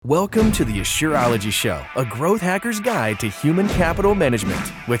Welcome to the Assureology Show, a growth hacker's guide to human capital management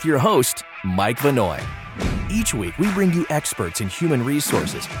with your host, Mike Vanoy. Each week, we bring you experts in human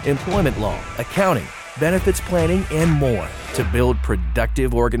resources, employment law, accounting, benefits planning, and more to build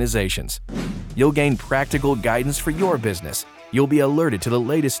productive organizations. You'll gain practical guidance for your business. You'll be alerted to the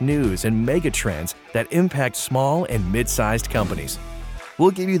latest news and mega trends that impact small and mid-sized companies.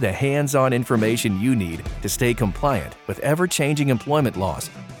 We'll give you the hands-on information you need to stay compliant with ever-changing employment laws,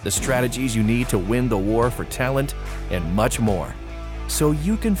 the strategies you need to win the war for talent, and much more, so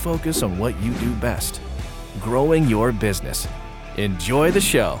you can focus on what you do best, growing your business. Enjoy the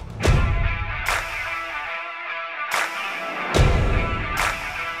show.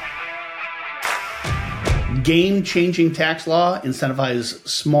 Game-changing tax law incentivizes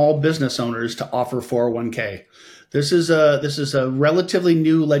small business owners to offer 401k. This is a relatively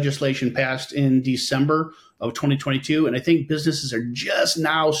new legislation passed in December of 2022, and I think businesses are just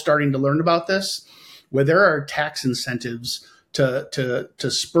now starting to learn about this, where there are tax incentives to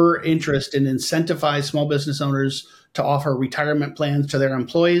spur interest and incentivize small business owners to offer retirement plans to their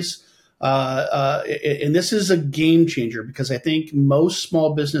employees. And this is a game changer because I think most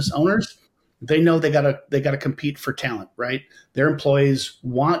small business owners, they know they gotta compete for talent, right? Their employees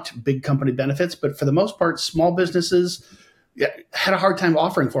want big company benefits, but for the most part, small businesses had a hard time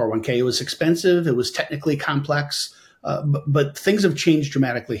offering 401k. It was expensive. It was technically complex, but things have changed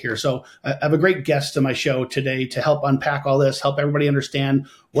dramatically here. So I have a great guest on my show today to help unpack all this, help everybody understand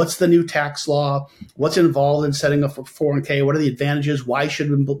what's the new tax law, what's involved in setting up a 401k, what are the advantages, why should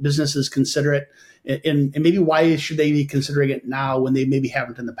businesses consider it, and maybe why should they be considering it now when they maybe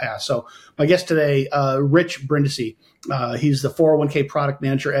haven't in the past. So my guest today, Rich Brindisi, he's the 401k product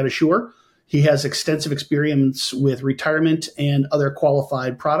manager at Assure. He has extensive experience with retirement and other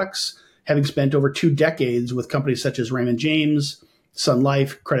qualified products, having spent over 2 decades with companies such as Raymond James, Sun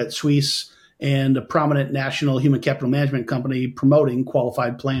Life, Credit Suisse, and a prominent national human capital management company promoting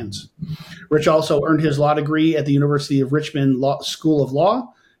qualified plans. Rich also earned his law degree at the University of Richmond School of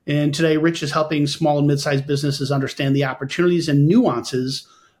Law. And today, Rich is helping small and mid-sized businesses understand the opportunities and nuances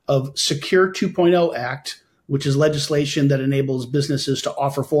of Secure 2.0 Act, which is legislation that enables businesses to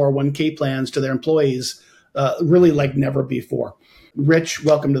offer 401k plans to their employees really like never before. Rich,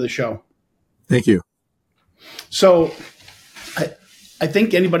 welcome to the show. Thank you. So I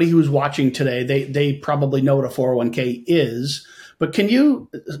think anybody who's watching today, they probably know what a 401k is, but can you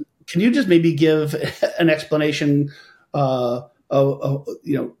just maybe give an explanation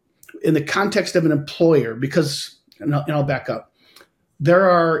in the context of an employer, because, and I'll back up. There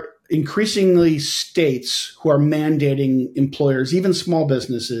are increasingly states who are mandating employers, even small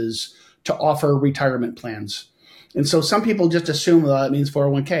businesses, to offer retirement plans. And so some people just assume that means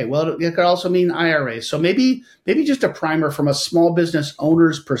 401k. Well, it could also mean IRA. So maybe just a primer from a small business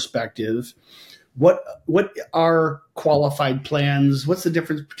owner's perspective. What are qualified plans? What's the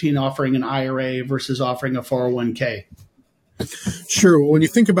difference between offering an IRA versus offering a 401k? Sure. Well, when you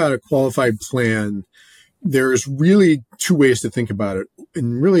think about a qualified plan, there's really 2 ways to think about it.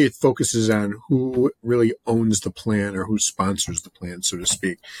 And really it focuses on who really owns the plan or who sponsors the plan, so to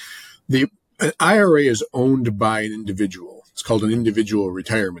speak. An IRA is owned by an individual. It's called an individual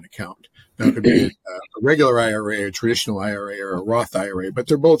retirement account. Now, it could be a regular IRA, a traditional IRA, or a Roth IRA, but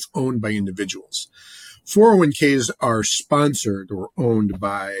they're both owned by individuals. 401ks are sponsored or owned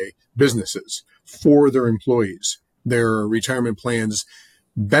by businesses for their employees. Their retirement plans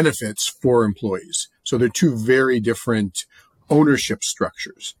benefits for employees. So they're 2 very different ownership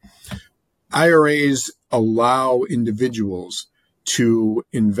structures. IRAs allow individuals to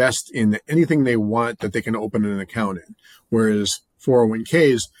invest in anything they want that they can open an account in, whereas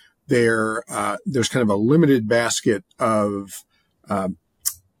 401ks, there's kind of a limited basket of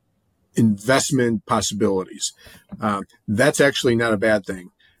investment possibilities. That's actually not a bad thing,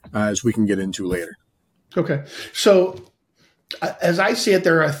 as we can get into later. Okay. So as I see it,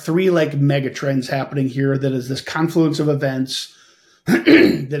 there are 3 mega trends happening here. That is this confluence of events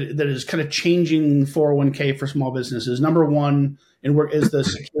that is kind of changing 401k for small businesses. Number 1 is the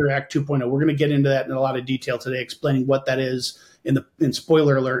Secure Act 2.0. We're going to get into that in a lot of detail today, explaining what that is. In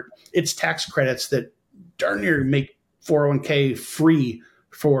spoiler alert, it's tax credits that darn near make 401k free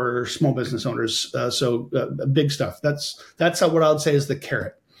for small business owners. So big stuff. That's what I would say is the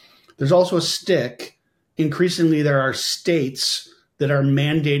carrot. There's also a stick. Increasingly, there are states that are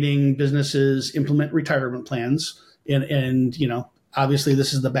mandating businesses implement retirement plans. And obviously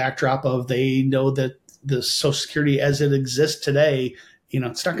this is the backdrop of they know that the Social Security as it exists today,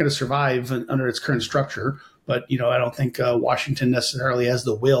 it's not going to survive under its current structure. But, I don't think Washington necessarily has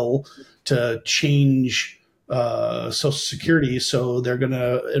the will to change Social Security, so they're going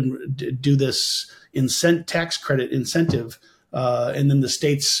to do this tax credit incentive, and then the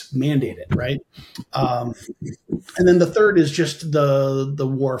states mandate it, right? Um, and then the third is just the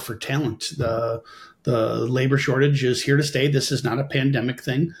war for talent. The labor shortage is here to stay. This is not a pandemic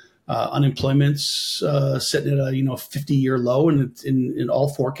thing. Unemployment's sitting at a 50-year low, and in all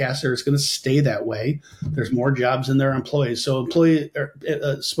forecasts, it's going to stay that way. There's more jobs than there are employees, so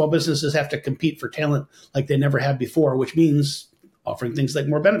small businesses have to compete for talent like they never have before, which means offering things like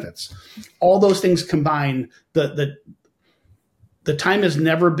more benefits. All those things combined, the time has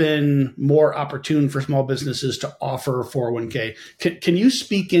never been more opportune for small businesses to offer 401k. Can you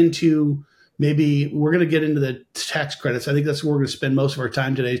speak into, maybe we're going to get into the tax credits. I think that's where we're going to spend most of our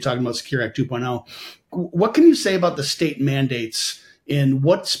time today, talking about Secure Act 2.0. What can you say about the state mandates, and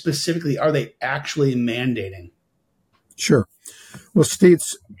what specifically are they actually mandating? Sure. Well,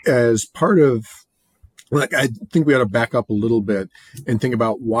 states, as part of, I think we ought to back up a little bit and think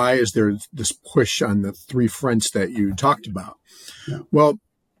about why is there this push on the three fronts that you talked about. Yeah. Well,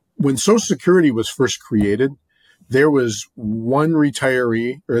 when Social Security was first created, there was one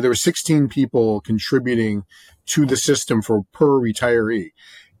retiree, or there were 16 people contributing to the system per retiree.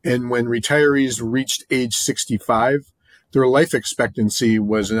 And when retirees reached age 65, their life expectancy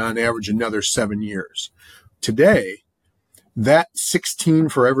was on average another 7 years. Today, that 16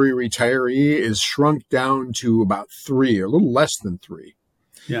 for every retiree is shrunk down to about 3, or a little less than 3.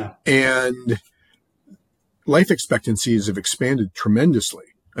 Yeah. And life expectancies have expanded tremendously.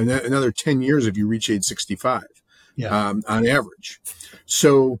 Another 10 years if you reach age 65, on average.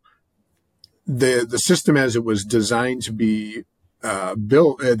 So the system as it was designed to be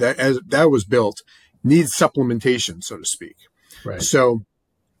built, that was built, needs supplementation, so to speak. Right. So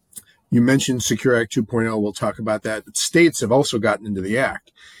you mentioned Secure Act 2.0. We'll talk about that. But states have also gotten into the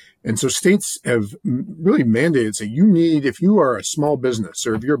act. And so states have really mandated, say, if you are a small business,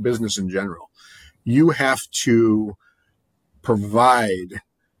 or if you're a business in general, you have to provide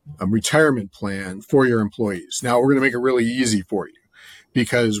a retirement plan for your employees. Now, we're going to make it really easy for you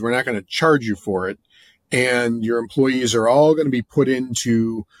because we're not going to charge you for it. And your employees are all going to be put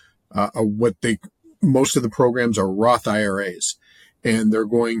into most of the programs are Roth IRAs. And they're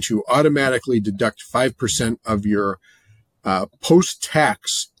going to automatically deduct 5% of your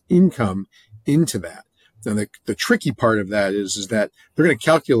post-tax income into that. Now, the tricky part of that is that they're going to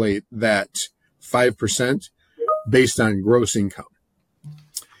calculate that 5% based on gross income.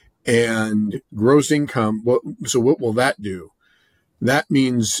 And gross income, so what will that do? That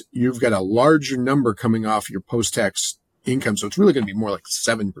means you've got a larger number coming off your post-tax income. So it's really going to be more like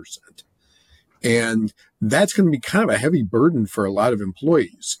 7%. And that's going to be kind of a heavy burden for a lot of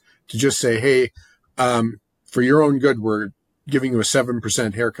employees to just say, hey, for your own good, we're giving you a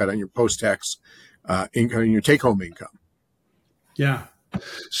 7% haircut on your post-tax income and your take-home income. Yeah.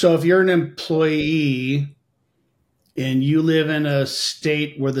 So if you're an employee and you live in a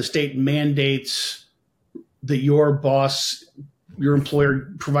state where the state mandates that your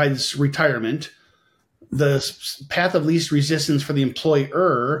employer provides retirement, the path of least resistance for the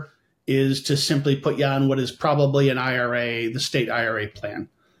employer is to simply put you on what is probably an IRA, the state IRA plan.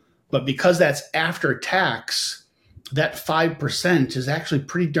 But because that's after tax, that 5% is actually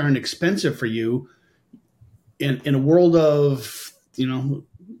pretty darn expensive for you in a world of,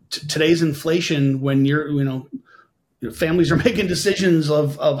 today's inflation, when families are making decisions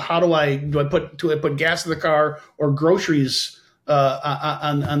of how do I put gas in the car or groceries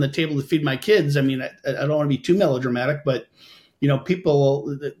on the table to feed my kids. I mean, I don't want to be too melodramatic, but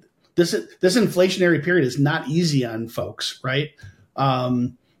people, this inflationary period is not easy on folks, right?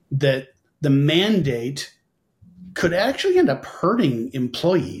 That the mandate could actually end up hurting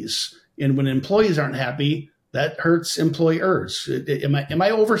employees, and when employees aren't happy, that hurts employers. Am I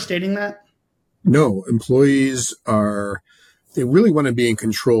overstating that? No, employees they really want to be in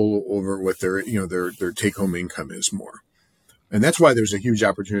control over what their take-home income is more. And that's why there's a huge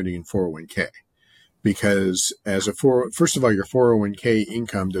opportunity in 401k, because first of all, your 401k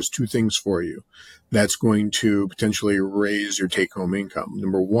income does two things for you. That's going to potentially raise your take-home income.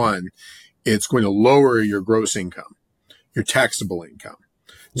 Number one, it's going to lower your gross income, your taxable income.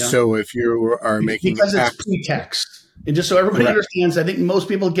 Yeah. So if you are making because it's pre-tax, and just so everybody understands, I think most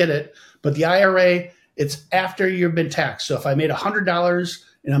people get it, but the IRA, it's after you've been taxed. So if I made $100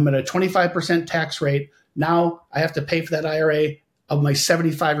 and I'm at a 25% tax rate, now I have to pay for that IRA of my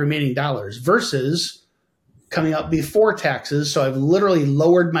 75 remaining dollars versus coming up before taxes. So I've literally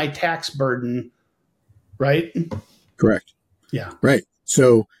lowered my tax burden, right? Correct. Yeah. Right.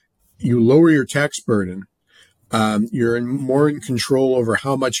 So you lower your tax burden. You're more in control over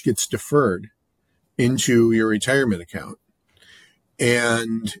how much gets deferred into your retirement account.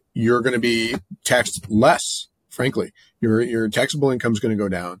 And you're going to be taxed less, frankly. Your taxable income is going to go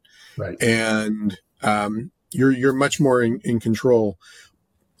down. Right. And you're much more in control.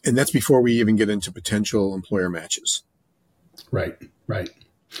 And that's before we even get into potential employer matches. Right, right.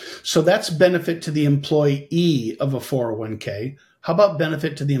 So that's benefit to the employee of a 401k. How about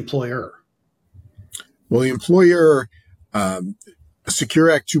benefit to the employer? Well, the employer,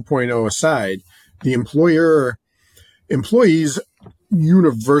 Secure Act 2.0 aside, the employees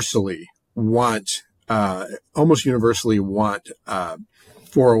universally want, almost universally want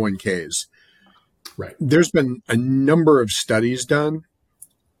 401ks. Right. There's been a number of studies done,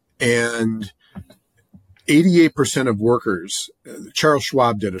 and 88% of workers, Charles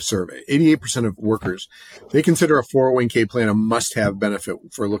Schwab did a survey, 88% of workers, they consider a 401k plan a must-have benefit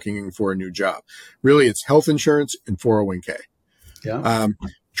for looking for a new job. Really, it's health insurance and 401k. Yeah.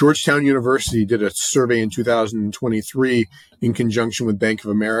 Georgetown University did a survey in 2023 in conjunction with Bank of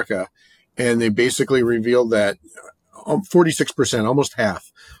America, and they basically revealed that 46%, almost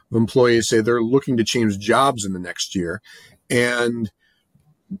half of employees say they're looking to change jobs in the next year, and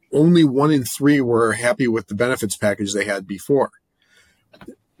only 1 in 3 were happy with the benefits package they had before.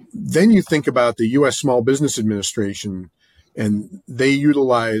 Then you think about the U.S. Small Business Administration, and they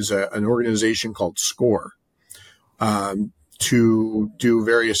utilize an organization called SCORE to do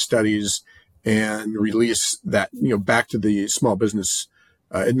various studies and release that, back to the Small Business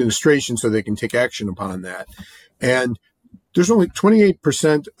Administration so they can take action upon that. And there's only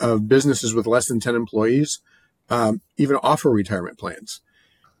 28% of businesses with less than 10 employees even offer retirement plans.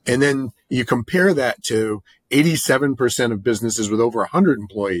 And then you compare that to 87% of businesses with over 100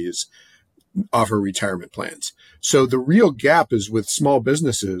 employees offer retirement plans. So the real gap is with small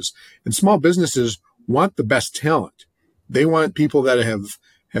businesses, and small businesses want the best talent. They want people that have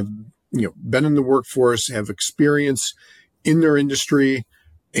been in the workforce, have experience in their industry,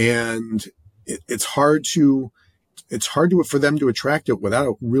 and it's hard for them to attract it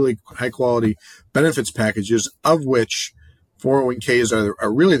without really high quality benefits packages, of which 401ks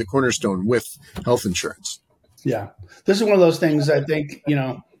are really the cornerstone with health insurance. Yeah. This is one of those things I think,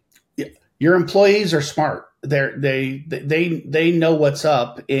 your employees are smart. They know what's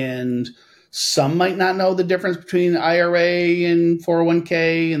up, and some might not know the difference between IRA and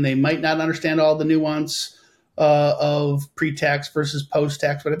 401k, and they might not understand all the nuance of pre-tax versus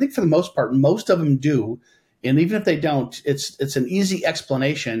post-tax. But I think for the most part, most of them do. And even if they don't, it's an easy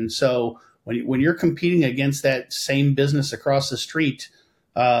explanation. So when you're competing against that same business across the street,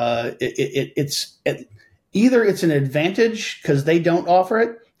 it's either it's an advantage because they don't offer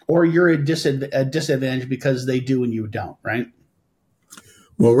it, or you're a disadvantage because they do and you don't, right?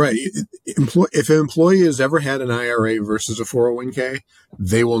 Well, right. If an employee has ever had an IRA versus a 401k,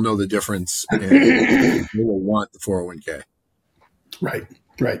 they will know the difference and they will want the 401k. Right,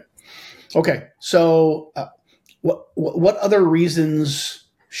 right. Okay, so what other reasons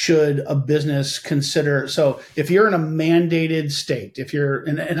should a business consider? So if you're in a mandated state, if you're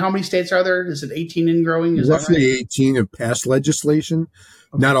and how many states are there? Is it 18 and growing? Is roughly that right? 18 have passed legislation.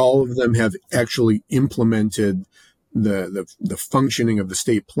 Okay. Not all of them have actually implemented the functioning of the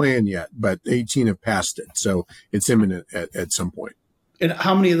state plan yet, but 18 have passed it. So it's imminent at some point. And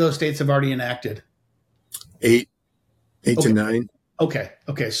how many of those states have already enacted? 8 Okay. to 9. Okay.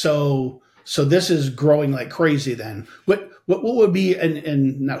 So this is growing like crazy then. What would be,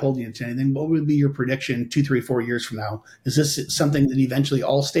 and not holding it to anything, what would be your prediction 2, 3, 4 years from now? Is this something that eventually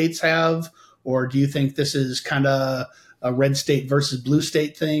all states have? Or do you think this is kind of a red state versus blue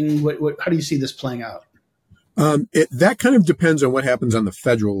state thing? How do you see this playing out? That kind of depends on what happens on the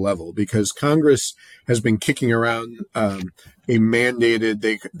federal level, because Congress has been kicking around a mandated,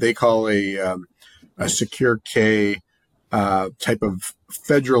 they call a Secure K type of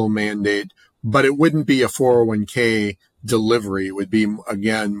federal mandate, but it wouldn't be a 401k delivery. It would be,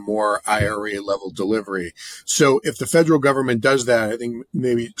 again, more IRA level delivery. So if the federal government does that, I think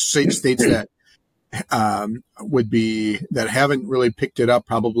maybe states that that haven't really picked it up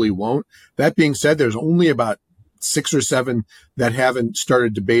probably won't. That being said, there's only about 6 or 7 that haven't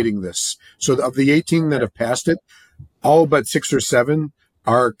started debating this. So of the 18 that have passed it, all but 6 or 7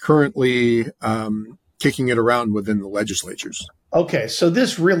 are currently kicking it around within the legislatures. Okay, so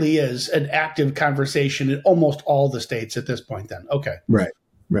this really is an active conversation in almost all the states at this point then. Okay. Right.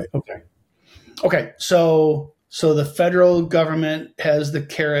 Okay, so the federal government has the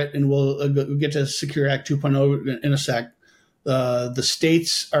carrot, and we'll get to Secure Act 2.0 in a sec. The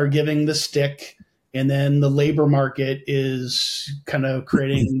states are giving the stick, and then the labor market is kind of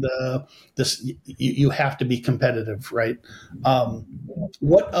creating this. You have to be competitive, right?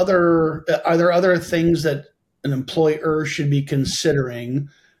 What other are there other things that an employer should be considering?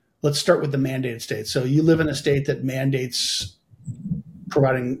 Let's start with the mandated state. So you live in a state that mandates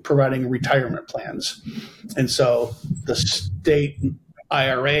providing retirement plans, and so the state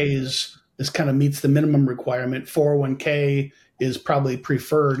IRAs this kind of meets the minimum requirement. 401k is probably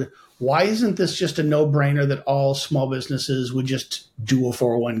preferred. Why isn't this just a no-brainer that all small businesses would just do a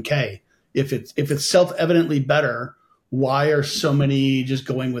 401k? If it's self-evidently better, why are so many just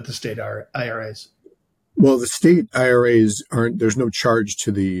going with the state IRAs? Well, the state IRAs aren't. There's no charge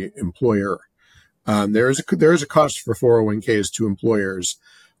to the employer. There is a cost for 401ks to employers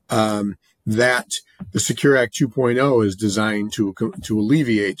that the Secure Act 2.0 is designed to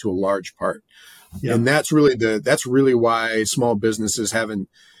alleviate to a large part, and that's really why small businesses haven't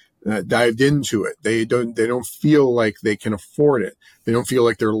dived into it. They don't feel like they can afford it. They don't feel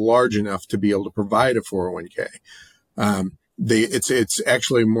like they're large enough to be able to provide a 401k. It's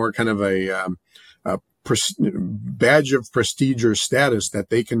actually more kind of a badge of prestige or status that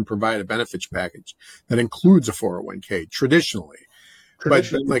they can provide a benefits package that includes a 401k traditionally.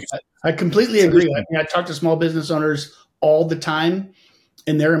 But like, I completely agree. I mean, I talk to small business owners all the time,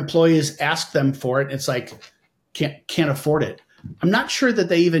 and their employees ask them for it. It's like can't afford it. I'm not sure that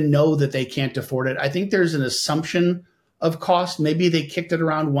they even know that they can't afford it. I think there's an assumption of cost. Maybe they kicked it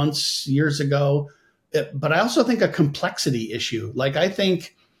around once years ago, but I also think a complexity issue. Like I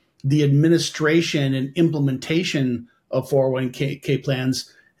think the administration and implementation of 401k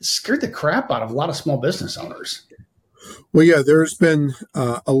plans scared the crap out of a lot of small business owners. Well, yeah, there's been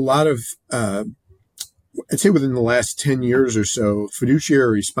a lot of, I'd say within the last 10 years or so,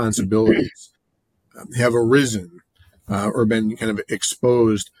 fiduciary responsibilities have arisen or been kind of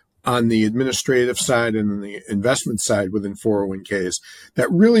exposed on the administrative side and the investment side within 401ks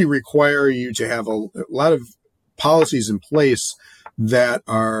that really require you to have a lot of policies in place that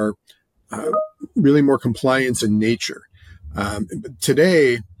are really more compliance in nature.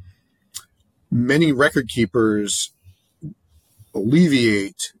 Today, many record keepers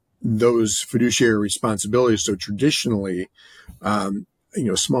alleviate those fiduciary responsibilities. So traditionally,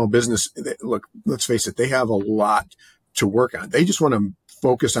 small business, look, let's face it, they have a lot to work on. They just want to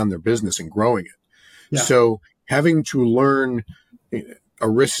focus on their business and growing it. Yeah. So having to learn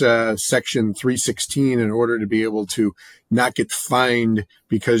ERISA Section 316 in order to be able to not get fined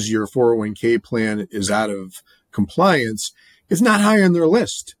because your 401k plan is out of compliance is not high on their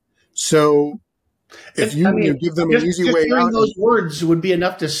list. So if you give them an easy way out, those words would be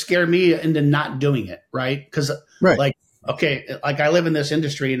enough to scare me into not doing it, right? Because like I live in this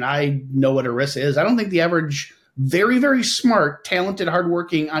industry and I know what ERISA is. I don't think the average very, very smart, talented,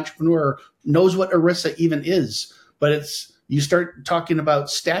 hardworking entrepreneur knows what ERISA even is. But you start talking about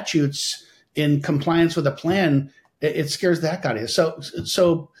statutes in compliance with a plan, it scares the heck out of you.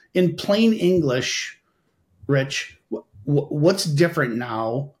 So in plain English, Rich, what's different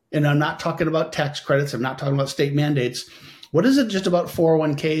now? And I'm not talking about tax credits. I'm not talking about state mandates. What is it just about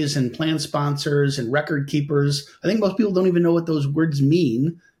 401ks and plan sponsors and record keepers? I think most people don't even know what those words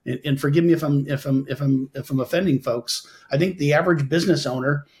mean. And forgive me if I'm offending folks. I think the average business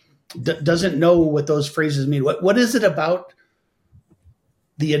owner doesn't know what those phrases mean. What is it about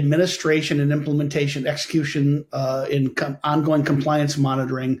the administration and implementation, execution, in ongoing compliance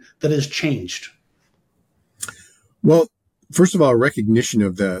monitoring that has changed? Well, first of all, recognition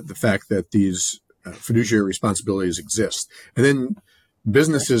of the fact that these fiduciary responsibilities exist. And then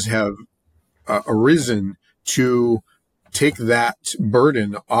businesses have arisen to take that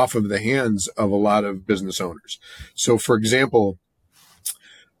burden off of the hands of a lot of business owners. So, for example,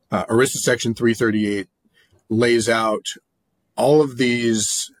 ERISA Section 338 lays out all of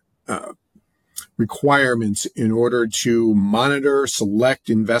these requirements in order to monitor, select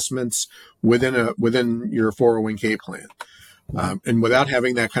investments within your 401k plan. And without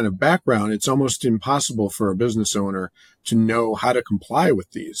having that kind of background, it's almost impossible for a business owner to know how to comply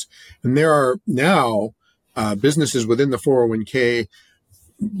with these. And there are now businesses within the 401k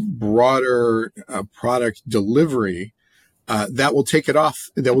broader product delivery that will take it off.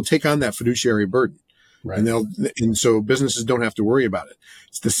 That will take on that fiduciary burden. Right. And so businesses don't have to worry about it.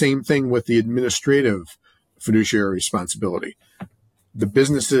 It's the same thing with the administrative fiduciary responsibility. The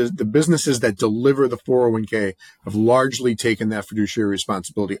businesses that deliver the 401k have largely taken that fiduciary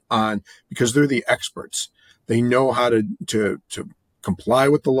responsibility on because they're the experts. They know how to comply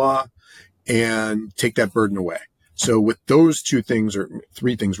with the law and take that burden away. So with those two things, or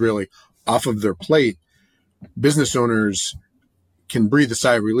three things really, off of their plate, business owners can breathe a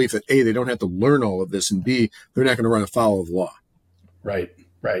sigh of relief that A, they don't have to learn all of this, and B, they're not going to run afoul of the law. Right,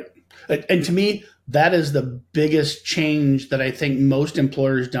 right. And to me, that is the biggest change that I think most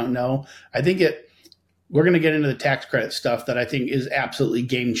employers don't know. I think we're going to get into the tax credit stuff that I think is absolutely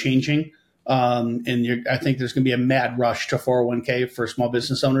game changing. I think there's going to be a mad rush to 401k for small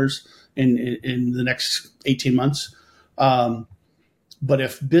business owners in the next 18 months. But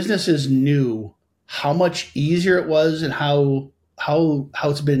if businesses knew how much easier it was and how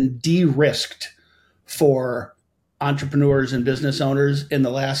it's been de-risked for entrepreneurs and business owners in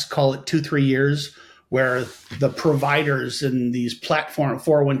the last, call it 2-3 years, where the providers in these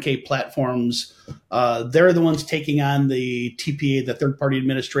 401k platforms, they're the ones taking on the TPA, the third party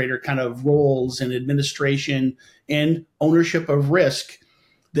administrator kind of roles and administration and ownership of risk,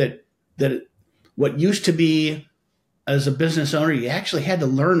 that what used to be, as a business owner, you actually had to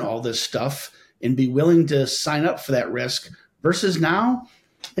learn all this stuff and be willing to sign up for that risk, versus now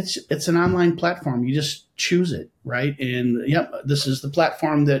it's an online platform. You just choose it, right? And yep, this is the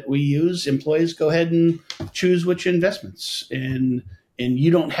platform that we use. Employees, go ahead and choose which investments, and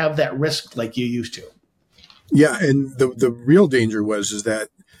you don't have that risk like you used to. Yeah, and the real danger is that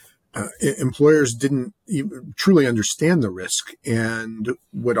employers didn't even truly understand the risk and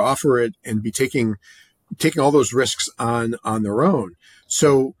would offer it and be taking all those risks on their own.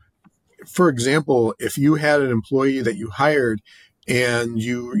 So, for example, if you had an employee that you hired and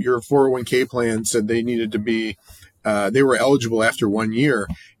your 401k plan said they needed to be, they were eligible after 1 year,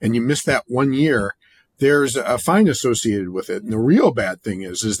 and you missed that 1 year, there's a fine associated with it. And the real bad thing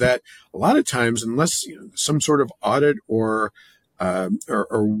is that a lot of times, unless some sort of audit or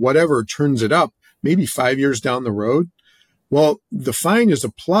whatever turns it up, maybe 5 years down the road, well, the fine is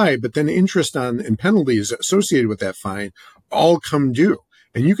applied, but then interest and penalties associated with that fine all come due.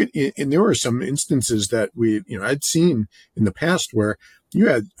 And there were some instances that I'd seen in the past where you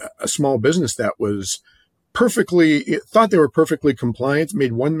had a small business that was thought they were perfectly compliant,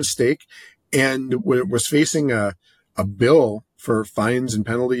 made one mistake, and was facing a bill for fines and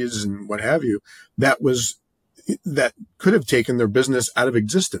penalties and what have you, that could have taken their business out of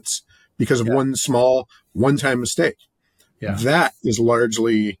existence because of one small one-time mistake. Yeah. That is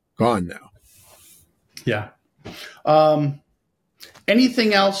largely gone now. Yeah.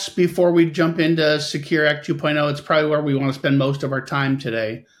 Anything else before we jump into Secure Act 2.0? It's probably where we want to spend most of our time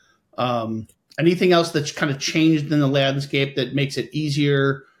today. Anything else that's kind of changed in the landscape that makes it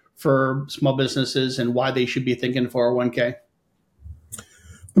easier for small businesses and why they should be thinking 401k?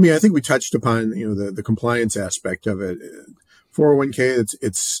 I mean, I think we touched upon the compliance aspect of it. 401k,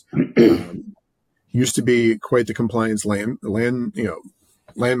 it's used to be quite the compliance landmines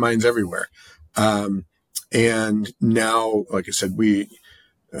everywhere. And now, like I said,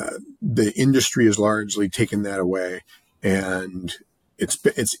 the industry has largely taken that away, and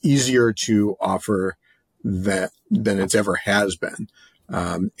it's easier to offer that than it's ever has been.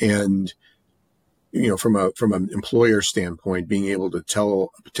 And from an employer standpoint, being able to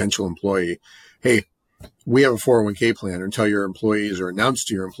tell a potential employee, hey, we have a 401k plan, or tell your employees or announce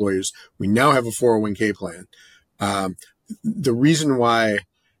to your employees, we now have a 401k plan. The reason why,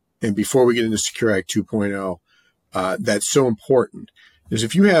 and before we get into Secure Act 2.0, that's so important is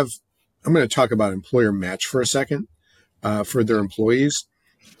I'm going to talk about employer match for a second, for their employees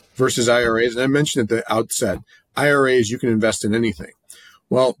versus IRAs. And I mentioned at the outset, IRAs, you can invest in anything.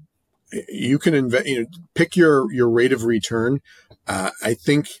 Well, you can pick your rate of return. I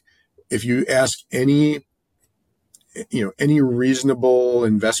think if you ask any reasonable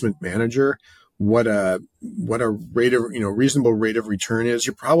investment manager what a rate of reasonable rate of return is,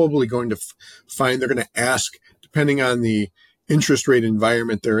 you're probably going to find they're going to ask, depending on the interest rate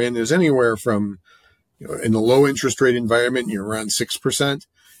environment they're in, is anywhere from in the low interest rate environment you're around 6%,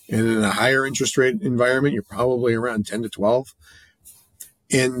 and in a higher interest rate environment you're probably around 10 to 12.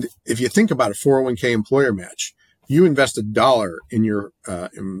 And if you think about a 401k employer match, you invest $1 in your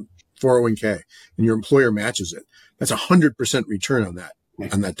in 401k and your employer matches it. That's 100% return on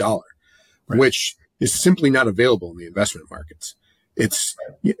that dollar, right, which is simply not available in the investment markets. It's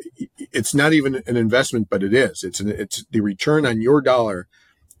not even an investment, but it is. It's the return on your dollar.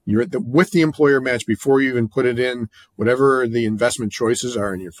 You're with the employer match before you even put it in whatever the investment choices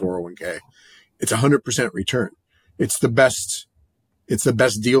are in your 401k. It's 100% return. It's the best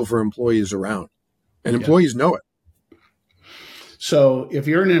deal for employees around, and employees know it. So if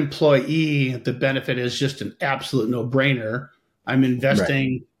you're an employee, the benefit is just an absolute no-brainer. I'm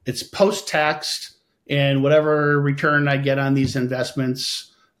investing, right, it's post-taxed, and whatever return I get on these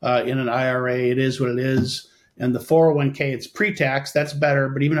investments in an IRA, it is what it is. And the 401k, it's pre-tax, that's better.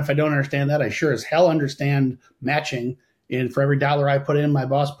 But even if I don't understand that, I sure as hell understand matching. And for every dollar I put in, my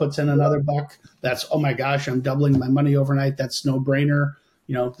boss puts in another buck. That's, oh my gosh, I'm doubling my money overnight. That's no brainer.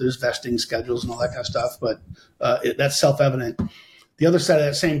 There's vesting schedules and all that kind of stuff, but that's self-evident. The other side of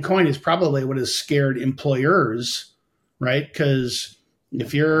that same coin is probably what has scared employers, right? Because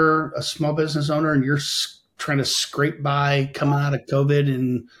if you're a small business owner and you're trying to scrape by coming out of COVID,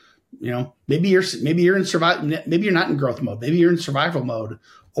 and maybe you're in survival, maybe you're not in growth mode, maybe you're in survival mode,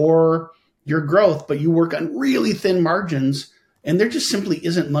 or you're growth, but you work on really thin margins, and there just simply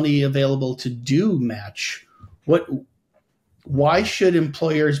isn't money available to do match. Why should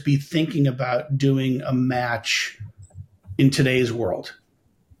employers be thinking about doing a match in today's world?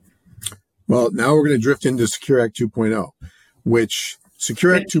 Well, now we're going to drift into Secure Act 2.0, which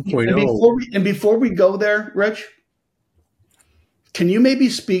Secure Act 2.0. And before we go there, Rich, can you maybe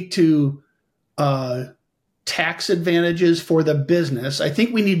speak to tax advantages for the business? I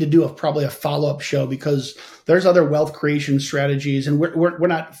think we need to do probably a follow-up show, because there's other wealth creation strategies, and we're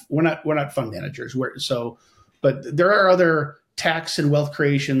not fund managers. But there are other tax and wealth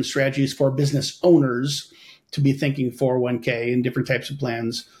creation strategies for business owners to be thinking 401k and different types of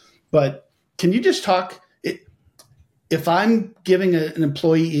plans. But can you just talk, if I'm giving an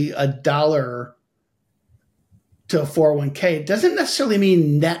employee $1 to a 401k, it doesn't necessarily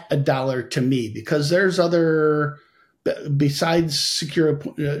mean net $1 to me, because there's other, besides Secure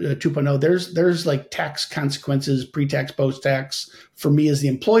 2.0, there's like tax consequences, pre-tax, post-tax for me as the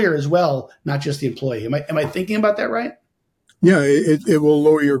employer as well, not just the employee. Am I thinking about that right? Yeah, it will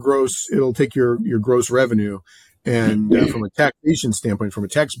lower your gross. It'll take your gross revenue, and from a taxation standpoint, from a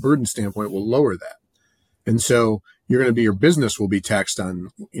tax burden standpoint, it will lower that. And so your business will be taxed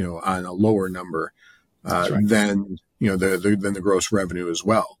on a lower number than the gross revenue as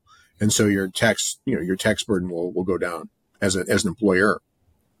well. And so your tax burden will go down as an employer.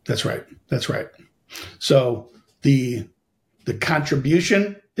 That's right. So the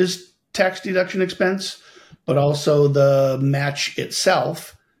contribution is tax deduction expense, but also the match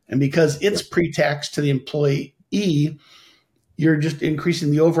itself. And because it's pre-tax to the employee, you're just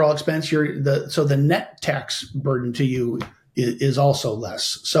increasing the overall expense. So the net tax burden to you is also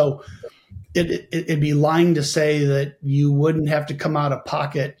less. So it'd be lying to say that you wouldn't have to come out of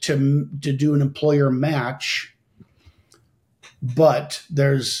pocket to do an employer match. But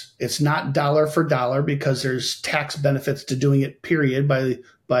it's not dollar for dollar, because there's tax benefits to doing it, period, by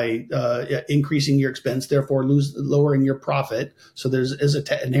increasing your expense, therefore lowering your profit. So there's an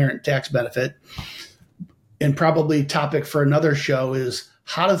inherent tax benefit. And probably topic for another show is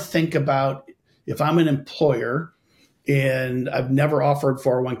how to think about, if I'm an employer and I've never offered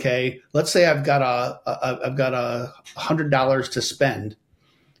 401k. Let's say I've got $100 to spend,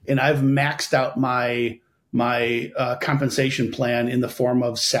 and I've maxed out my compensation plan in the form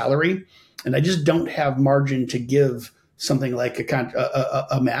of salary, and I just don't have margin to give something like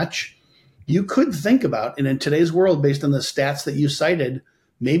a match. You could think about, and in today's world, based on the stats that you cited,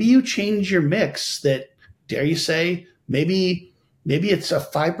 maybe you change your mix. That, dare you say, maybe it's a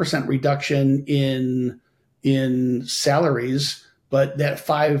 5% reduction in salaries, but that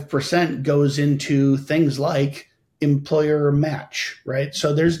 5% goes into things like employer match, right?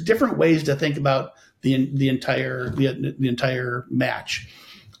 So there's different ways to think about the entire match.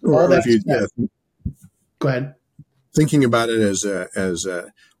 Go ahead. Thinking about it as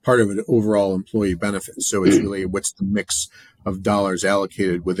a part of an overall employee benefit. So it's really, what's the mix of dollars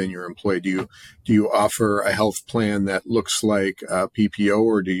allocated within your employee? Do you offer a health plan that looks like a PPO,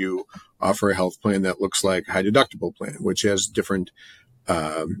 or do you offer a health plan that looks like a high deductible plan, which has different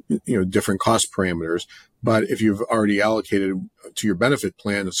cost parameters? But if you've already allocated to your benefit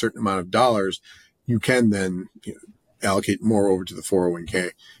plan a certain amount of dollars, you can then allocate more over to the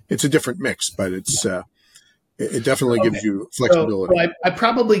 401k. It's a different mix, but it definitely gives you flexibility. So I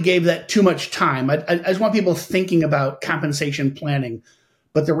probably gave that too much time. I just want people thinking about compensation planning.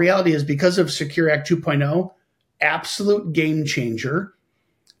 But the reality is, because of Secure Act 2.0, absolute game changer.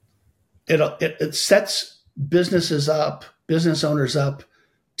 It sets business owners up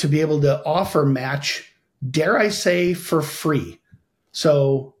to be able to offer match, dare I say, for free.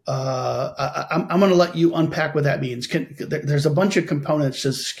 So I'm going to let you unpack what that means. There's a bunch of components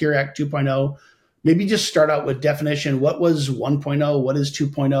to Secure Act 2.0. Maybe just start out with definition. What was 1.0? What is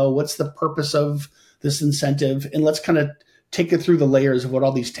 2.0? What's the purpose of this incentive? And let's kind of take it through the layers of what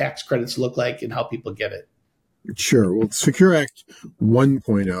all these tax credits look like and how people get it. Sure. Well, Secure Act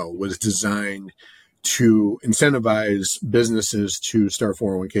 1.0 was designed to incentivize businesses to start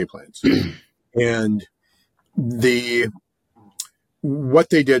 401k plans. And what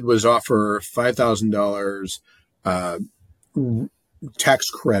they did was offer $5,000 tax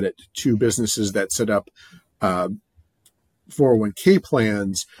credit to businesses that set up 401k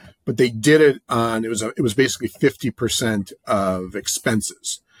plans, but they did it on, it was basically 50% of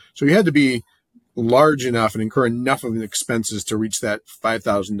expenses. So you had to be large enough and incur enough of expenses to reach that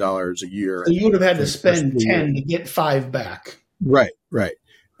 $5,000 a year. So you would have had to spend 10 to get 5 back. Right.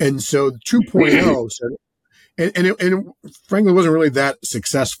 And so 2.0 said, and it frankly wasn't really that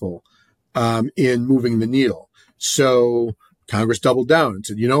successful in moving the needle. So Congress doubled down and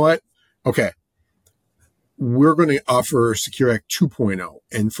said, you know what? Okay, we're going to offer Secure Act 2.0.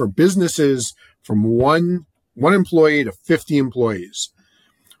 And for businesses from one employee to 50 employees,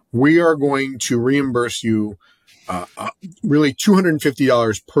 we are going to reimburse you really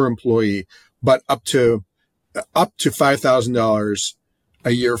 $250 per employee, but up to $5,000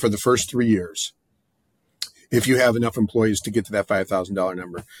 a year for the first 3 years, if you have enough employees to get to that $5,000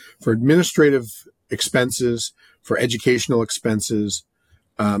 number, for administrative expenses, for educational expenses,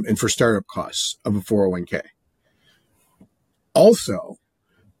 and for startup costs of a 401k. Also,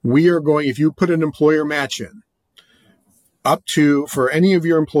 we are going, if you put an employer match in, up to, for any of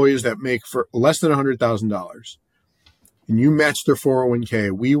your employees that make for less than $100,000, and you match their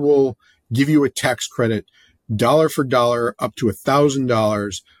 401k, we will give you a tax credit dollar for dollar up to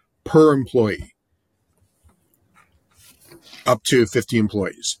 $1,000 per employee, up to 50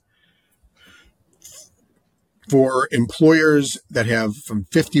 employees. For employers that have from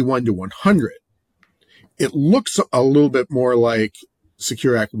 51 to 100, it looks a little bit more like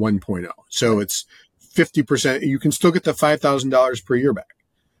Secure Act 1.0. So it's 50%. You can still get the $5,000 per year back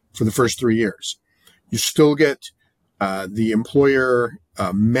for the first 3 years. You still get the employer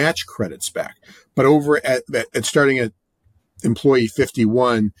match credits back. But over at starting at employee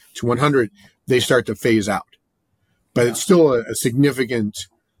 51 to 100, they start to phase out. But it's still a significant,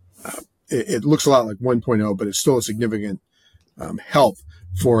 it looks a lot like 1.0, but it's still a significant help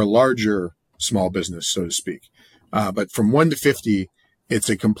for a larger small business, so to speak. But from 1 to 50, it's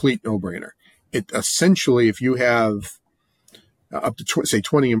a complete no-brainer. It essentially, if you have up to, say,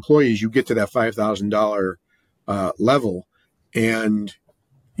 20 employees, you get to that $5,000 level, and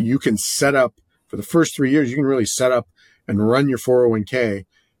you can set up, for the first 3 years, you can really set up and run your 401k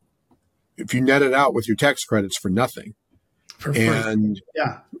if you net it out with your tax credits for nothing. For free. And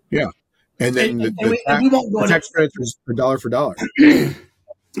yeah. And then we won't go the tax credits are dollar for dollar.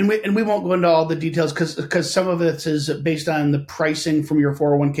 And we won't go into all the details because some of it is based on the pricing from your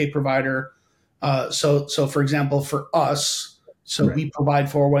 401k provider. So for example, for us, Right. We provide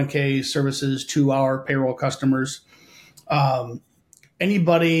 401k services to our payroll customers.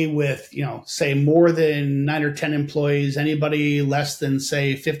 Anybody with, say more than 9 or 10 employees, anybody less than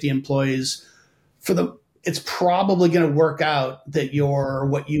say 50 employees, it's probably going to work out that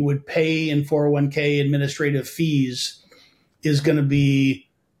what you would pay in 401k administrative fees is going to be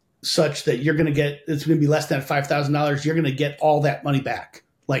such that it's going to be less than $5,000. You're going to get all that money back,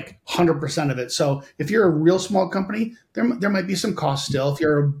 like 100% of it. So if you're a real small company, there might be some cost still. If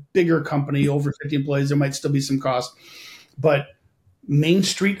you're a bigger company, over 50 employees, there might still be some cost. But Main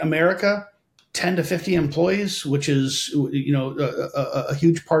Street America, 10 to 50 employees, which is a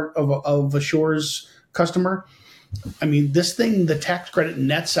huge part of Assure's customer. I mean, this thing, the tax credit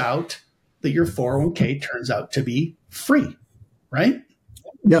nets out that your 401k turns out to be free, right?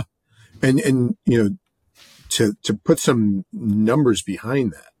 Yeah. And to put some numbers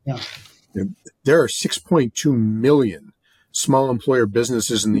behind that, there are 6.2 million small employer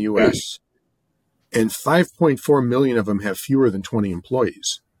businesses in the U.S., and 5.4 million of them have fewer than 20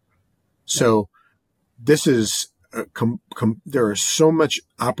 employees. So this is there is so much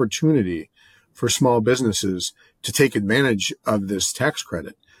opportunity for small businesses to take advantage of this tax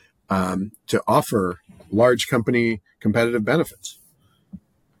credit to offer large company competitive benefits.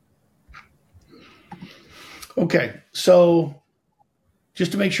 Okay, so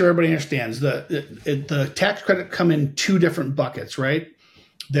just to make sure everybody understands, the tax credit come in 2 different buckets, right?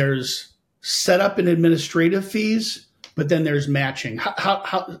 There's setup and administrative fees, but then there's matching. How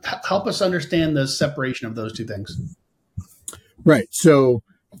help us understand the separation of those 2 things. Right. So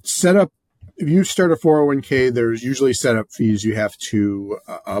setup, if you start a 401k, there's usually setup fees. You have to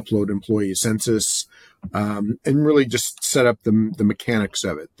upload employee census and really just set up the mechanics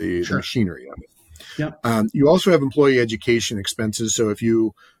of it, the machinery of it. Yeah. You also have employee education expenses. So if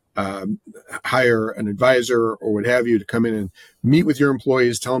you hire an advisor or what have you to come in and meet with your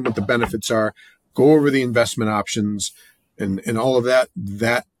employees, tell them what the benefits are, go over the investment options, and all of that,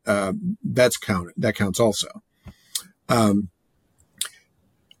 that's counted. That counts also. And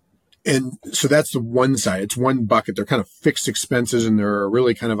so that's the one side. It's one bucket. They're kind of fixed expenses, and they're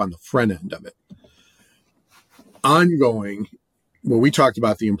really kind of on the front end of it. Ongoing, well, we talked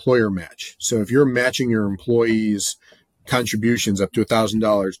about the employer match. So if you're matching your employees contributions up to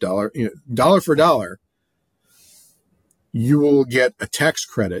 $1,000, dollar for dollar, you will get a tax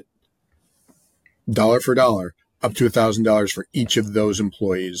credit, dollar for dollar, up to $1,000 for each of those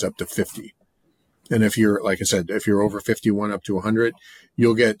employees up to 50. And if you're, like I said, if you're over 51 up to 100,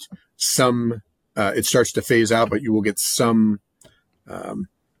 you'll get some, it starts to phase out, but you will get some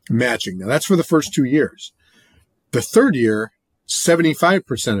matching. Now that's for the first 2 years. The third year,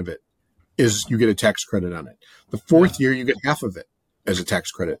 75% of it is you get a tax credit on it. The fourth year, you get half of it as a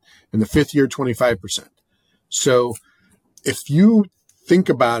tax credit. And the fifth year, 25%. So if you think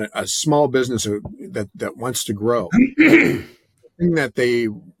about it, a small business that wants to grow, the thing that they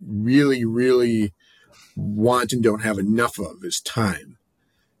really, really want and don't have enough of is time.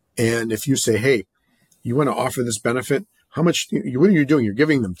 And if you say, hey, you want to offer this benefit, how much, what are you doing? You're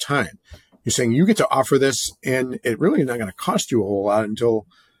giving them time. You're saying you get to offer this, and it really is not going to cost you a whole lot until,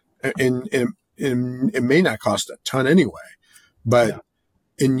 and it may not cost a ton anyway. But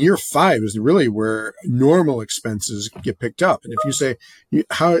in year 5 is really where normal expenses get picked up. And if you say,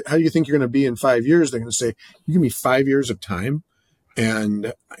 how do you think you're going to be in 5 years? They're going to say, you give me 5 years of time,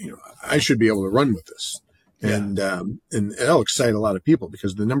 and I should be able to run with this. And that'll excite a lot of people,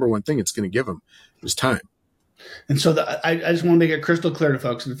 because the number one thing it's going to give them is time. And so I just want to make it crystal clear to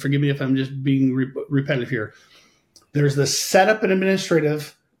folks, and forgive me if I'm just being repetitive here. There's the setup and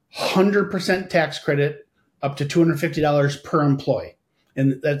administrative 100% tax credit up to $250 per employee.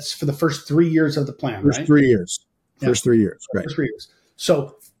 And that's for the first 3 years of the plan, right? First 3 years. First 3 years, right. First 3 years.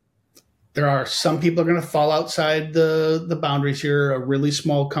 So there are some people are going to fall outside the boundaries here. A really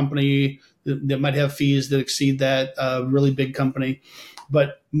small company that might have fees that exceed that, a really big company.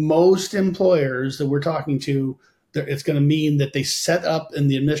 But most employers that we're talking to, it's going to mean that they set up,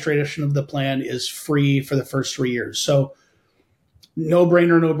 and the administration of the plan is free for the first 3 years. So no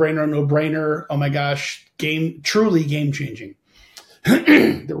brainer. Oh my gosh, truly game changing.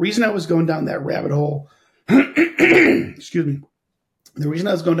 The reason I was going down that rabbit hole, excuse me, the reason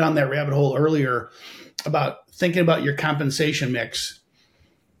I was going down that rabbit hole earlier about thinking about your compensation mix,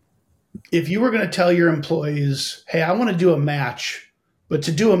 if you were going to tell your employees, hey, I want to do a match, but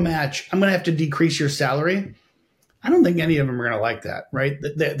to do a match, I'm going to have to decrease your salary, I don't think any of them are going to like that, right?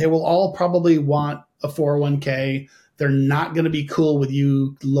 They will all probably want a 401k. They're not going to be cool with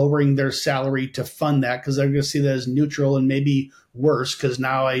you lowering their salary to fund that, because they're going to see that as neutral, and maybe worse, because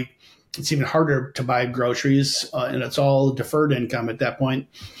now it's even harder to buy groceries, and it's all deferred income at that point.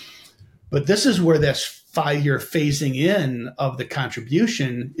 But this is where this 5-year phasing in of the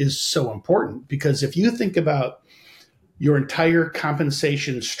contribution is so important, because if you think about your entire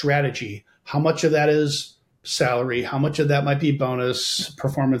compensation strategy, how much of that is salary, how much of that might be bonus,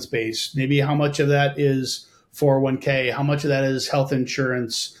 performance-based, maybe how much of that is 401k, how much of that is health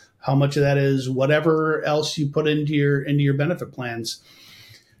insurance, how much of that is whatever else you put into your benefit plans.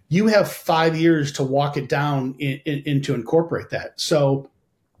 You have 5 years to walk it down and to incorporate that. So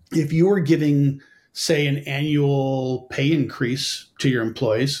if you were giving, say, an annual pay increase to your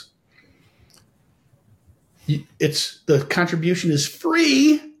employees, the contribution is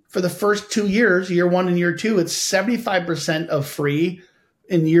free for the first 2 years, year 1 and year 2. It's 75% of free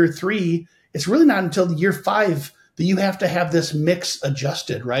in year 3. It's really not until year 5 that you have to have this mix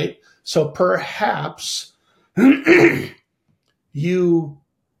adjusted, right? So perhaps you,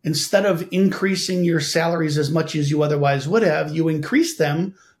 instead of increasing your salaries as much as you otherwise would have, you increase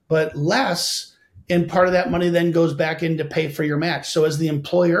them, but less. And part of that money then goes back in to pay for your match. So as the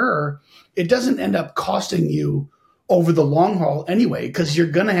employer, it doesn't end up costing you over the long haul anyway, because you're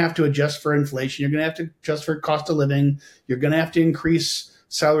going to have to adjust for inflation. You're going to have to adjust for cost of living. You're going to have to increase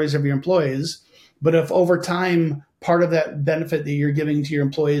salaries of your employees. But if over time, part of that benefit that you're giving to your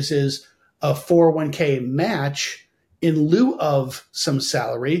employees is a 401k match in lieu of some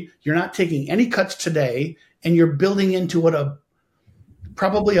salary, you're not taking any cuts today, and you're building into what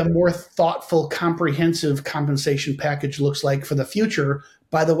probably a more thoughtful, comprehensive compensation package looks like for the future.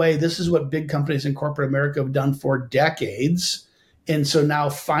 By the way, this is what big companies in corporate America have done for decades. And so now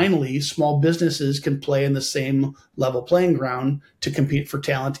finally, small businesses can play in the same level playing ground to compete for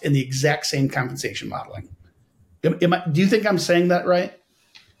talent in the exact same compensation modeling. Do you think I'm saying that right?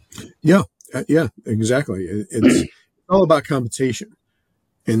 Yeah, exactly. It's all about compensation.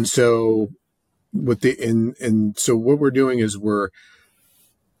 And so so what we're doing is we're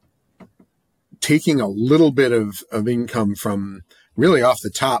taking a little bit of income from really off the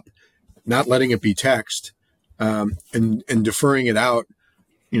top, not letting it be taxed, and deferring it out,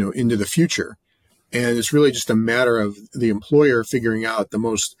 into the future. And it's really just a matter of the employer figuring out the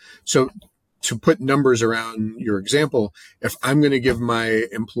most. So to put numbers around your example, if I'm going to give my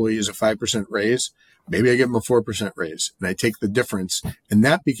employees a 5% raise, maybe I give them a 4% raise and I take the difference and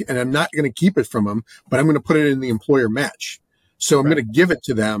and I'm not going to keep it from them, but I'm going to put it in the employer match. So I'm going to give it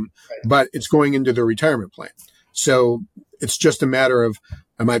to them, but it's going into their retirement plan. So it's just a matter of,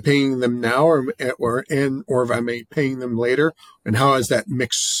 am I paying them now or am I paying them later? And how does that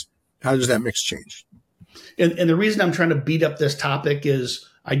mix change? And the reason I'm trying to beat up this topic is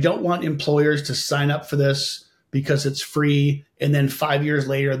I don't want employers to sign up for this because it's free, and then 5 years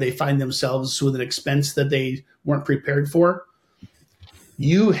later they find themselves with an expense that they weren't prepared for.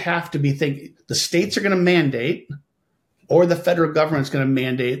 You have to be thinking the states are going to mandate, or the federal government's going to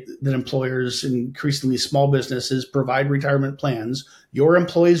mandate that employers, increasingly small businesses, provide retirement plans. Your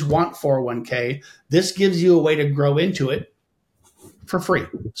employees want 401k. This gives you a way to grow into it for free.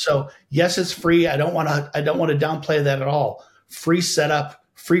 So yes, it's free. I don't want to downplay that at all. Free setup,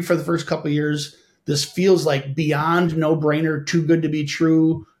 free for the first couple of years. This feels like beyond no-brainer, too good to be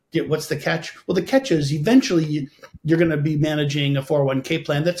true. What's the catch? Well, the catch is eventually you're going to be managing a 401k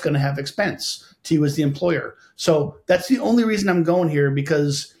plan that's going to have expense to you as the employer. So that's the only reason I'm going here,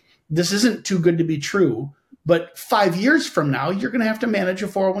 because this isn't too good to be true. But 5 years from now, you're going to have to manage a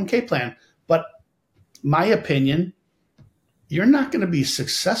 401k plan. But my opinion, you're not going to be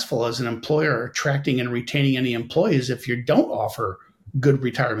successful as an employer attracting and retaining any employees if you don't offer good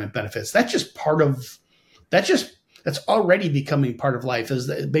retirement benefits. That's already becoming part of life,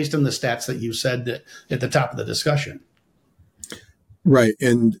 based on the stats that you said at the top of the discussion. Right.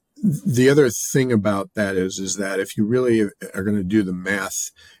 And the other thing about that is that if you really are going to do the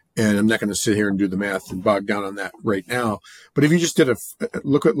math, and I'm not going to sit here and do the math and bog down on that right now, but if you just did a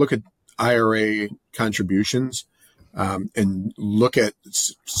look at IRA contributions, and look at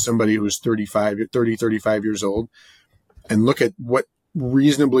somebody who's 35 years old, and look at what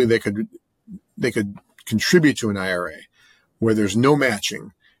reasonably they could contribute to an IRA where there's no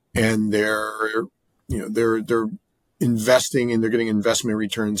matching, and they're investing and they're getting investment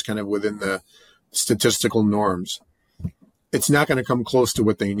returns kind of within the statistical norms. It's not going to come close to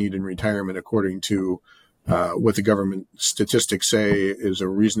what they need in retirement, according to what the government statistics say is a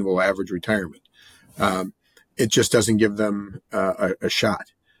reasonable average retirement. It just doesn't give them a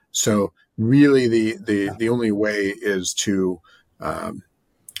shot. So really, the only way is to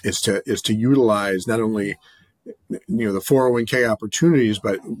utilize not only the 401k opportunities,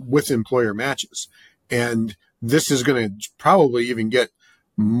 but with employer matches. And this is going to probably even get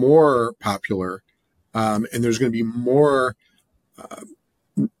more popular, and there's going to be more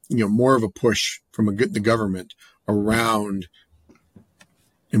of a push from the government around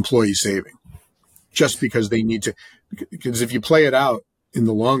employee saving, just because they need to. Because if you play it out in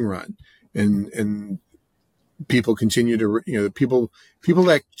the long run, and people continue to, people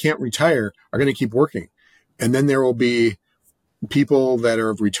that can't retire are going to keep working. And then there will be people that are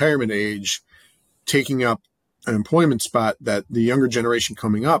of retirement age taking up an employment spot that the younger generation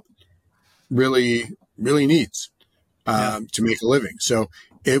coming up really, really needs to make a living. So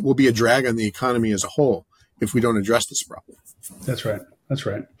it will be a drag on the economy as a whole if we don't address this problem. That's right.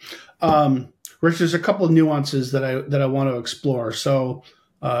 Rich, there's a couple of nuances that I want to explore. So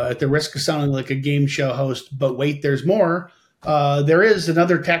at the risk of sounding like a game show host, but wait, there's more. There is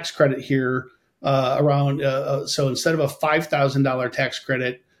another tax credit here around. So instead of a $5,000 tax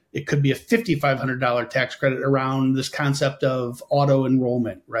credit, it could be a $5,500 tax credit around this concept of auto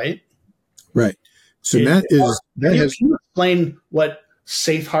enrollment, right? Right. So can you explain what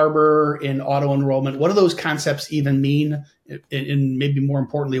safe harbor and auto enrollment, what do those concepts even mean? And maybe more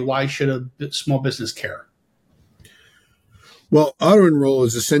importantly, why should a small business care? Well, auto enroll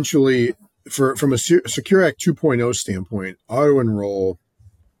is essentially, from a Secure Act 2.0 standpoint, auto enroll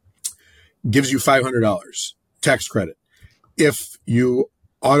gives you $500 tax credit if you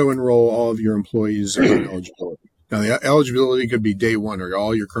auto enroll all of your employees on eligibility. Now, the eligibility could be day one or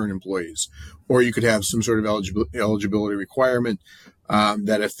all your current employees, or you could have some sort of eligibility requirement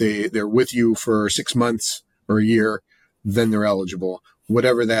that if they're with you for 6 months or a year, then they're eligible.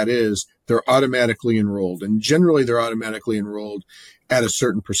 Whatever that is, they're automatically enrolled. And generally, they're automatically enrolled at a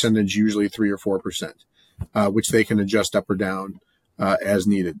certain percentage, usually 3 or 4%, which they can adjust up or down as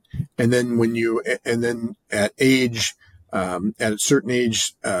needed. And then at a certain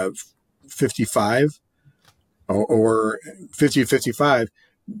age, 55 or 50 to 55,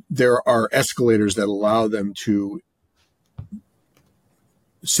 there are escalators that allow them to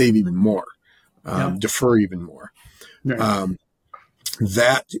save even more, defer even more. Right.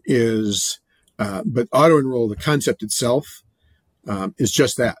 That is, but auto enroll, the concept itself, is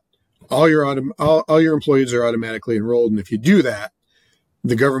just that. All your employees are automatically enrolled, and if you do that,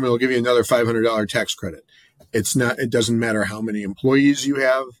 the government will give you another $500 tax credit. It doesn't matter how many employees you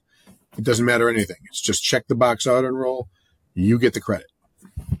have. It doesn't matter anything. It's just check the box, auto enroll. You get the credit.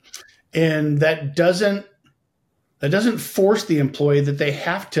 And that doesn't force the employee that they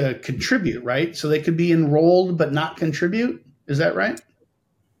have to contribute, right? So they could be enrolled but not contribute. Is that right?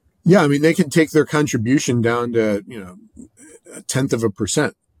 Yeah, I mean, they can take their contribution down to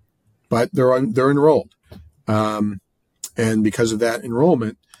 0.1%, but they're enrolled, and because of that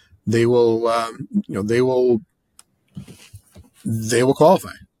enrollment, they will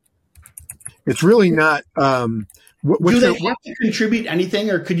qualify. It's really not. Do they have to contribute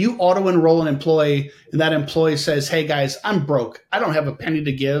anything, or could you auto enroll an employee and that employee says, "Hey guys, I'm broke. I don't have a penny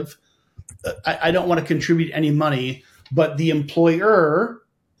to give. I don't want to contribute any money," but the employer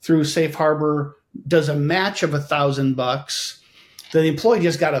through Safe Harbor does a match of $1,000. The employee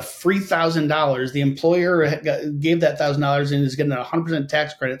just got a free $1,000. The employer gave that $1,000 and is getting a 100%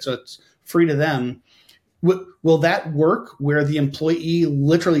 tax credit, so it's free to them. Will that work where the employee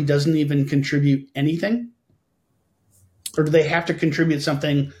literally doesn't even contribute anything? Or do they have to contribute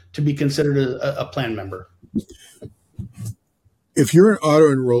something to be considered a plan member? If you're an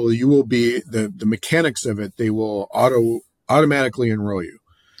auto enroller, you will be the mechanics of it. They will automatically enroll you.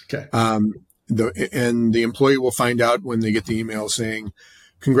 Okay. And the employee will find out when they get the email saying,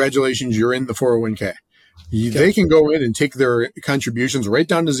 "Congratulations, you're in the 401k." Okay. They can go in and take their contributions right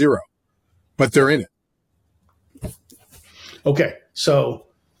down to zero, but they're in it. Okay. So,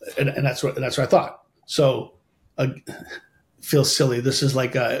 and that's what I thought. So, feels silly. This is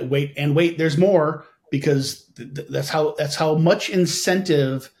like wait. There's more, because that's how much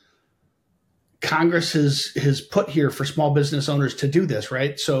incentive Congress has put here for small business owners to do this,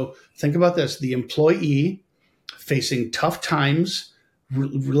 right? So think about this: the employee facing tough times.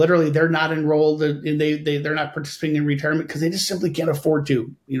 Literally, they're not enrolled and they're not participating in retirement because they just simply can't afford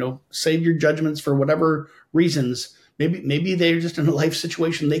to. Save your judgments for whatever reasons. Maybe they're just in a life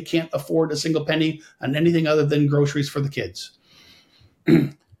situation they can't afford a single penny on anything other than groceries for the kids.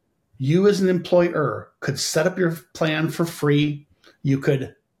 You as an employer could set up your plan for free. You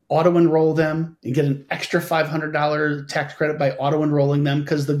could auto-enroll them and get an extra $500 tax credit by auto-enrolling them,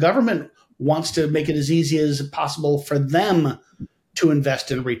 because the government wants to make it as easy as possible for them to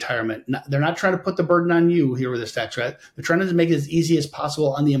invest in retirement. They're not trying to put the burden on you here with this tax credit. They're trying to make it as easy as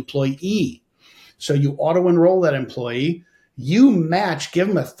possible on the employee. So you auto-enroll that employee. You match, give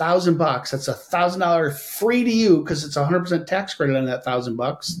them $1,000. That's $1,000 free to you because it's 100% tax credit on that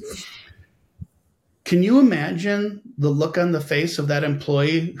 $1,000. Can you imagine the look on the face of that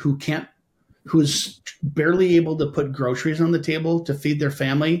employee who's barely able to put groceries on the table to feed their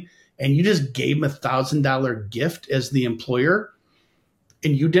family, and you just gave them $1,000 gift as the employer,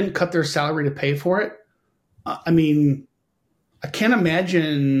 and you didn't cut their salary to pay for it? I mean, I can't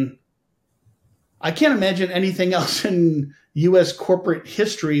imagine anything else in U.S. corporate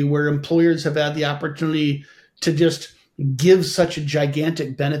history where employers have had the opportunity to just give such a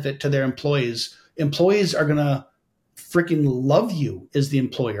gigantic benefit to their employees. Employees are going to freaking love you as the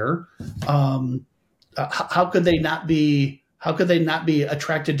employer. How could they not be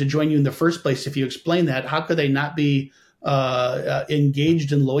attracted to join you in the first place if you explain that? How could they not be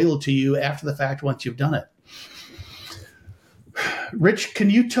engaged and loyal to you after the fact once you've done it? Rich, can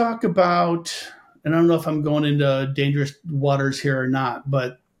you talk about, and I don't know if I'm going into dangerous waters here or not,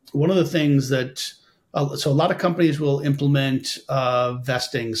 but one of the things that so a lot of companies will implement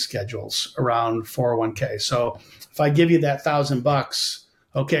vesting schedules around 401k. So if I give you that $1,000,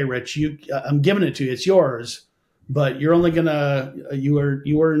 okay, Rich, I'm giving it to you. It's yours, but you're only you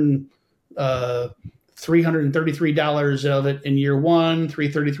earn $333 of it in year one,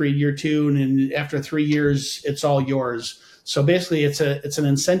 $333 in year two, and then after 3 years, it's all yours. So basically, it's an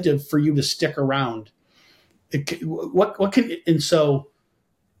incentive for you to stick around. So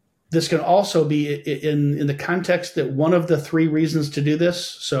this can also be in the context that one of the three reasons to do this.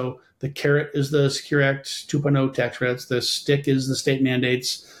 So the carrot is the Secure Act 2.0 tax credits. The stick is the state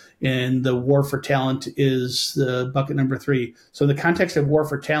mandates. And the war for talent is the bucket number 3. So in the context of war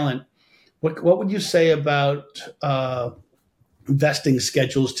for talent, what would you say about vesting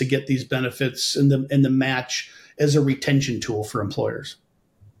schedules to get these benefits and the match as a retention tool for employers?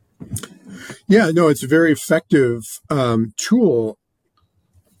 Yeah, no, it's a very effective tool.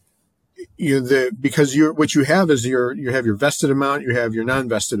 Because what you have is you have your vested amount, you have your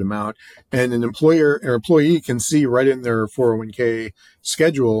non-vested amount, and an employer or employee can see right in their 401k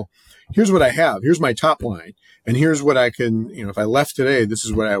schedule, here's what I have, here's my top line, and here's what I can, if I left today, this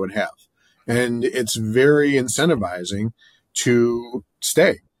is what I would have. And it's very incentivizing to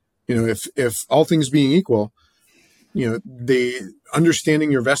stay. If all things being equal, the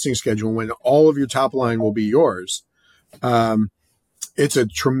understanding your vesting schedule when all of your top line will be yours, it's a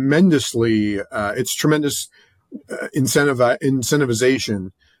tremendously it's tremendous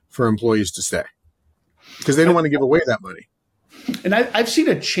incentivization for employees to stay because they don't want to give away that money. And I've seen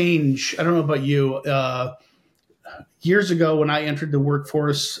a change. I don't know about you. Years ago, when I entered the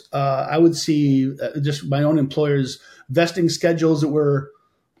workforce, I would see just my own employers' vesting schedules that were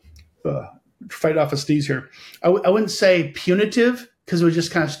fight off a sneeze here. I wouldn't say punitive because it was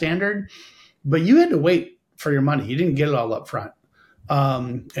just kind of standard, but you had to wait for your money. You didn't get it all up front.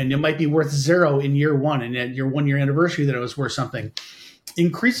 And it might be worth zero in year one, and at your 1 year anniversary that it was worth something.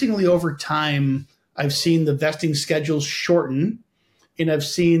 Increasingly over time, I've seen the vesting schedules shorten, and I've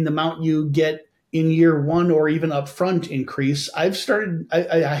seen the amount you get in year one or even upfront increase. I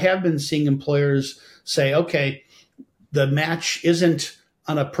have been seeing employers say, okay, the match isn't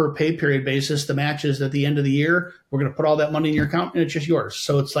on a per pay period basis. The match is at the end of the year. We're going to put all that money in your account and it's just yours.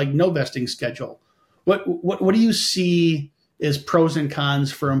 So it's like no vesting schedule. What do you see as pros and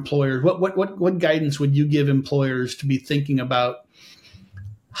cons for employers? What guidance would you give employers to be thinking about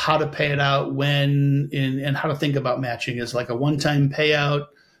how to pay it out, when, and how to think about matching? Is like a one-time payout?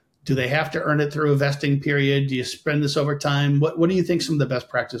 Do they have to earn it through a vesting period? Do you spend this over time? What do you think some of the best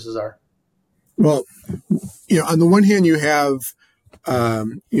practices are? Well, on the one hand, you have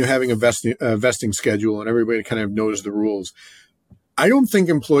having a vesting schedule, and everybody kind of knows the rules. I don't think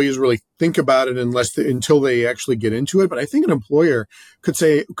employees really think about it until they actually get into it. But I think an employer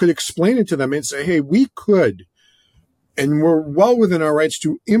could explain it to them and say, "Hey, we could, and we're well within our rights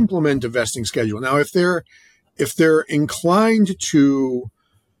to implement a vesting schedule." Now, if they're inclined to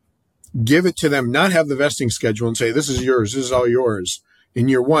give it to them, not have the vesting schedule, and say, "This is yours. This is all yours," in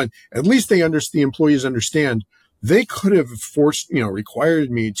year one, at least the employees understand they could have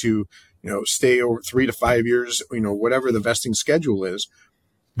required me to, stay over 3 to 5 years, whatever the vesting schedule is,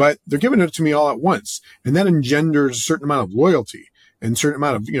 but they're giving it to me all at once. And that engenders a certain amount of loyalty and a certain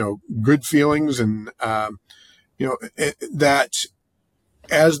amount of, good feelings. And, that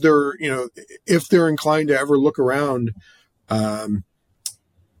as they're, if they're inclined to ever look around, at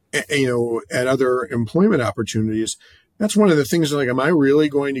other employment opportunities, that's one of the things like, am I really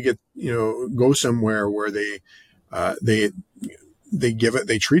going to go somewhere where they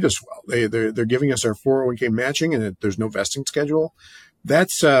treat us well. They're giving us our 401k matching, and there's no vesting schedule. That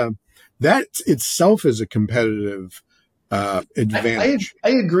itself is a competitive advantage. I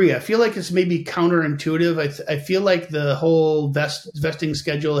agree. I feel like it's maybe counterintuitive. I feel like the whole vesting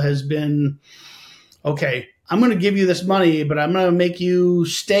schedule has been, okay, I'm going to give you this money, but I'm going to make you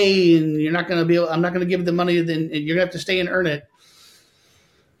stay, and I'm not going to give you the money, then you're going to have to stay and earn it.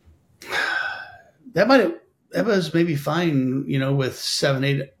 That was maybe fine, with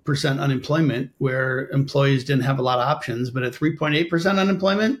 7-8% unemployment, where employees didn't have a lot of options. But at 3.8%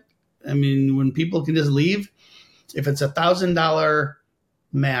 unemployment, I mean, when people can just leave, if it's $1,000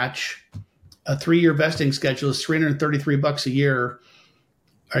 match, a 3-year vesting schedule is $333 a year.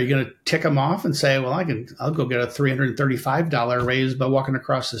 Are you going to tick them off and say, well, I'll go get a $335 raise by walking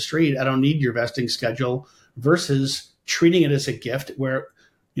across the street. I don't need your vesting schedule, versus treating it as a gift where,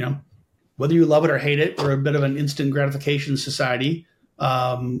 whether you love it or hate it, we're a bit of an instant gratification society.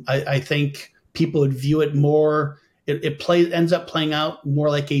 I think people would view it more. It ends up playing out more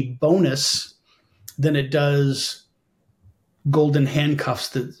like a bonus than it does golden handcuffs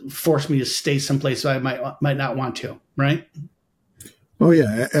that force me to stay someplace I might not want to. Right? Oh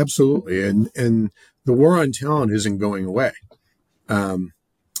yeah, absolutely. And the war on talent isn't going away,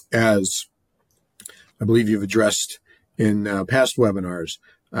 as I believe you've addressed in past webinars.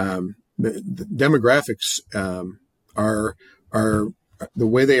 The demographics are the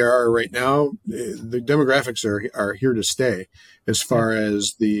way they are right now. The demographics are here to stay as far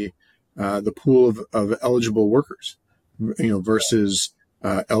as the pool of eligible workers, versus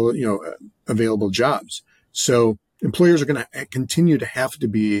available jobs. So employers are going to continue to have to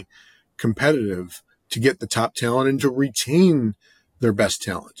be competitive to get the top talent and to retain their best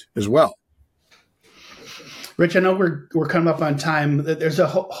talent as well. Rich, I know we're coming up on time. There's a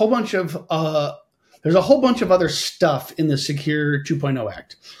whole bunch of other stuff in the Secure 2.0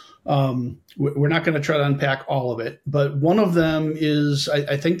 Act. We're not going to try to unpack all of it, but one of them is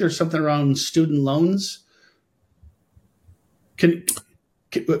I think there's something around student loans.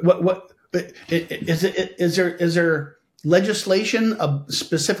 What is there legislation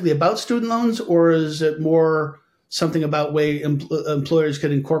specifically about student loans, or is it more something about way employers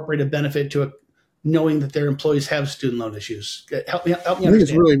could incorporate a benefit to knowing that their employees have student loan issues? Help me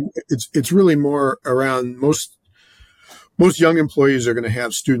understand. It's really more around most young employees are going to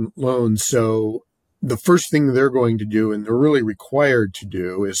have student loans. So the first thing they're going to do, and they're really required to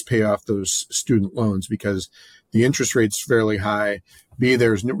do, is pay off those student loans, because the interest rate's fairly high, B,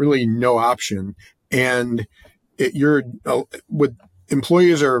 there's really no option, and what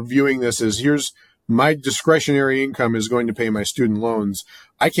employees are viewing this as, here's my discretionary income is going to pay my student loans.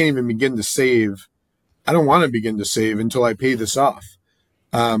 I can't even begin to save. I don't want to begin to save until I pay this off.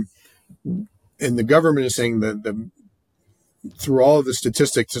 And the government is saying that through all of the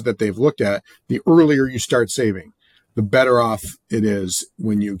statistics that they've looked at, the earlier you start saving, the better off it is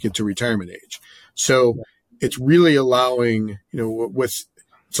when you get to retirement age. So it's really allowing,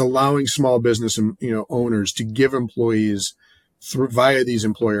 it's allowing small business, owners to give employees via these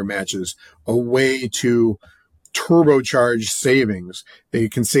employer matches a way to turbocharge savings. They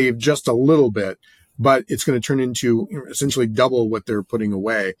can save just a little bit, but it's going to turn into essentially double what they're putting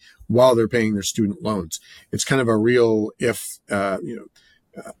away while they're paying their student loans. It's kind of a real, it's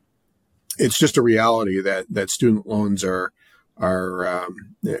just a reality that student loans are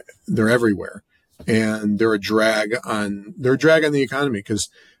they're everywhere, and they're a drag on the economy, because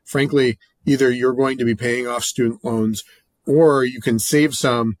frankly, either you're going to be paying off student loans, or you can save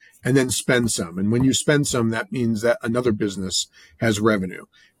some and then spend some. And when you spend some, that means that another business has revenue,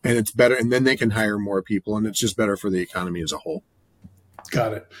 and it's better. And then they can hire more people, and it's just better for the economy as a whole.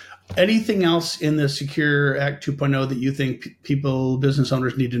 Got it. Anything else in the Secure Act 2.0 that you think business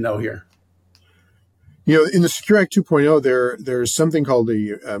owners need to know here? In the Secure Act 2.0, there's something called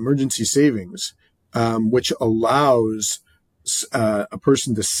the emergency savings, which allows a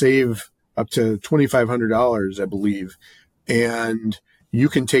person to save up to $2,500, I believe, and you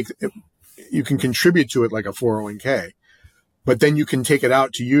can contribute to it like a 401k, but then you can take it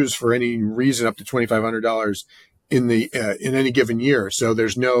out to use for any reason up to $2,500 in any given year. So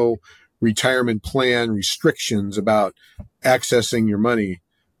there's no retirement plan restrictions about accessing your money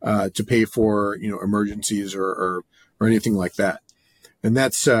to pay for emergencies or anything like that. And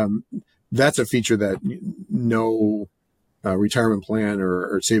that's a feature that no retirement plan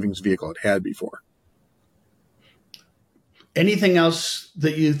or savings vehicle had before. Anything else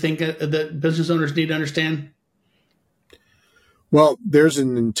that you think that business owners need to understand? Well, there's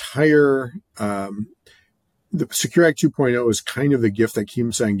an entire the Secure Act 2.0 is kind of the gift that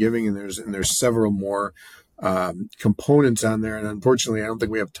keeps on giving, and there's several more components on there. And unfortunately, I don't think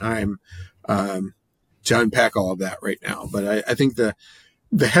we have time to unpack all of that right now. But I think the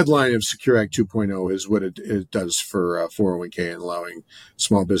headline of Secure Act 2.0 is what it does for 401k and allowing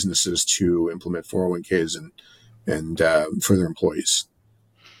small businesses to implement 401ks and for their employees.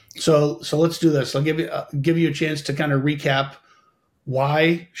 So let's do this. I'll give you a chance to kind of recap.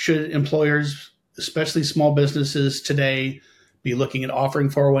 Why should employers, especially small businesses today, be looking at offering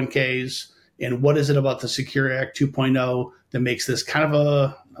 401ks? And what is it about the Secure Act 2.0 that makes this kind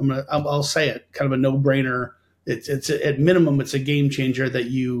of I'll say it, kind of a no-brainer? It's at minimum, it's a game changer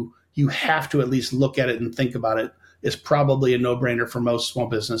that you have to at least look at it and think about it. It's probably a no-brainer for most small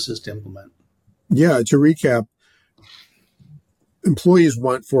businesses to implement. Yeah, to recap, employees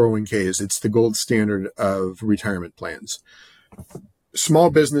want 401ks. It's the gold standard of retirement plans. Small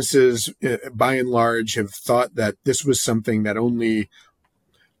businesses, by and large, have thought that this was something that only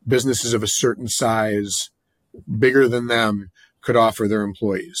businesses of a certain size, bigger than them, could offer their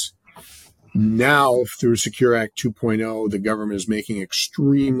employees. Now, through Secure Act 2.0, the government is making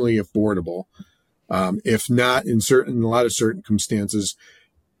extremely affordable, if not in a lot of circumstances,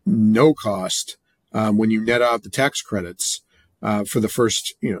 no cost when you net out the tax credits for the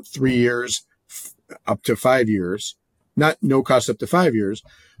first 3 years up to 5 years. Not no cost up to 5 years,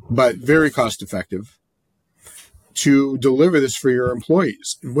 but very cost effective to deliver this for your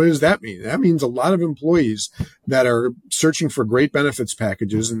employees. And what does that mean? That means a lot of employees that are searching for great benefits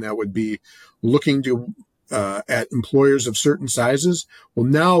packages and that would be looking to at employers of certain sizes will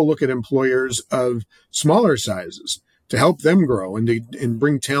now look at employers of smaller sizes to help them grow and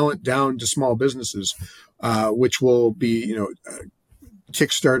bring talent down to small businesses, which will be a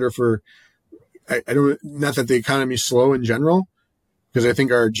Kickstarter for. I don't, not that the economy is slow in general, because I think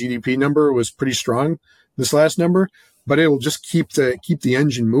our GDP number was pretty strong this last number, but it will just keep the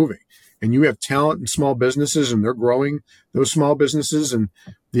engine moving. And you have talent in small businesses, and they're growing those small businesses, and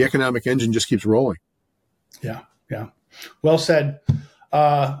the economic engine just keeps rolling. Yeah. Well said.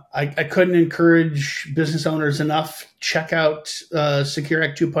 I couldn't encourage business owners enough. Check out Secure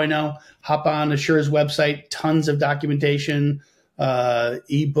Act 2.0. Hop on Assure's website. Tons of documentation.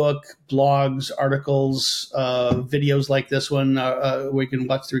 Ebook, blogs, articles, videos like this one. We can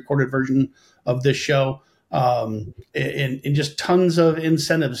watch the recorded version of this show, and just tons of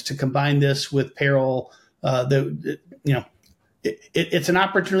incentives to combine this with payroll. It's an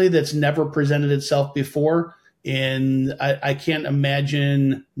opportunity that's never presented itself before, And I can't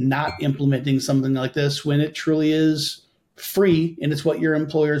imagine not implementing something like this when it truly is free and it's what your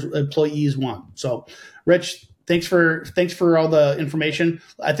employees want. So, Rich, thanks for all the information.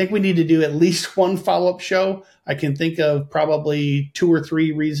 I think we need to do at least one follow-up show. I can think of probably 2 or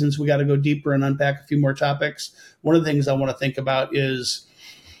 3 reasons we got to go deeper and unpack a few more topics. One of the things I want to think about is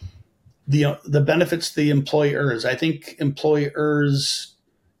the benefits to the employers. I think employers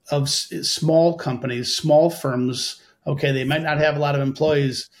of small companies, small firms, okay, they might not have a lot of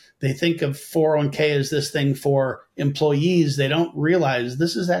employees. They think of 401k as this thing for employees. They don't realize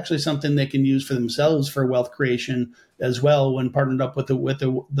this is actually something they can use for themselves for wealth creation as well when partnered up with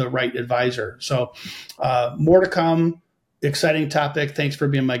the right advisor. So more to come. Exciting topic. Thanks for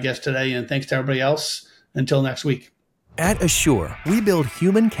being my guest today, and thanks to everybody else. Until next week. At Assure, we build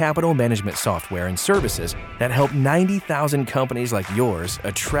human capital management software and services that help 90,000 companies like yours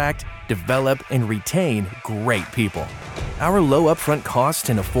attract, develop, and retain great people. Our low upfront costs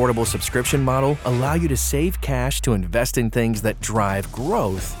and affordable subscription model allow you to save cash to invest in things that drive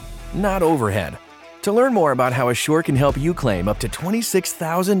growth, not overhead. To learn more about how Assure can help you claim up to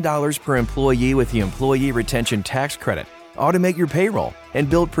 $26,000 per employee with the Employee Retention Tax Credit, automate your payroll, and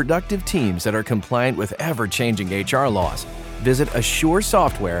build productive teams that are compliant with ever-changing HR laws, visit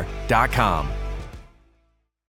AssureSoftware.com.